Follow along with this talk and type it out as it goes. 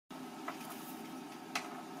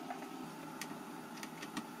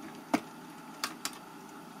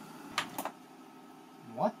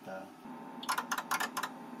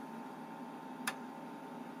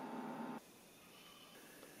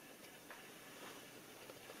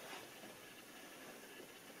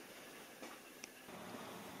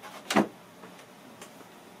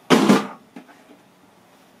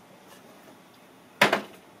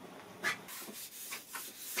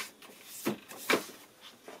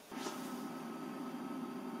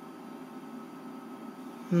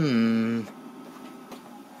What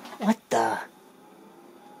the?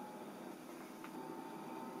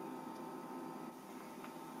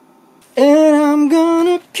 And I'm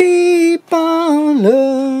gonna keep on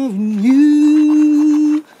loving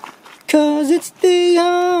you, 'cause it's the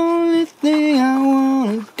only thing I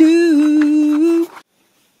wanna do.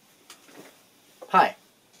 Hi,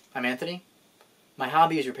 I'm Anthony. My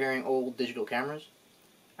hobby is repairing old digital cameras.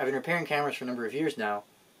 I've been repairing cameras for a number of years now,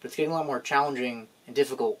 but it's getting a lot more challenging and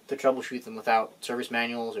difficult to troubleshoot them without service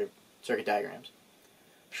manuals or circuit diagrams.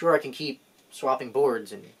 Sure, I can keep swapping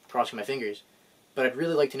boards and crossing my fingers, but I'd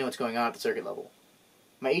really like to know what's going on at the circuit level.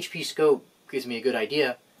 My HP scope gives me a good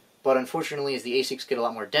idea, but unfortunately as the ASICs get a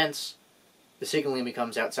lot more dense, the signaling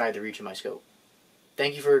becomes outside the reach of my scope.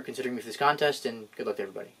 Thank you for considering me for this contest, and good luck to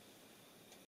everybody.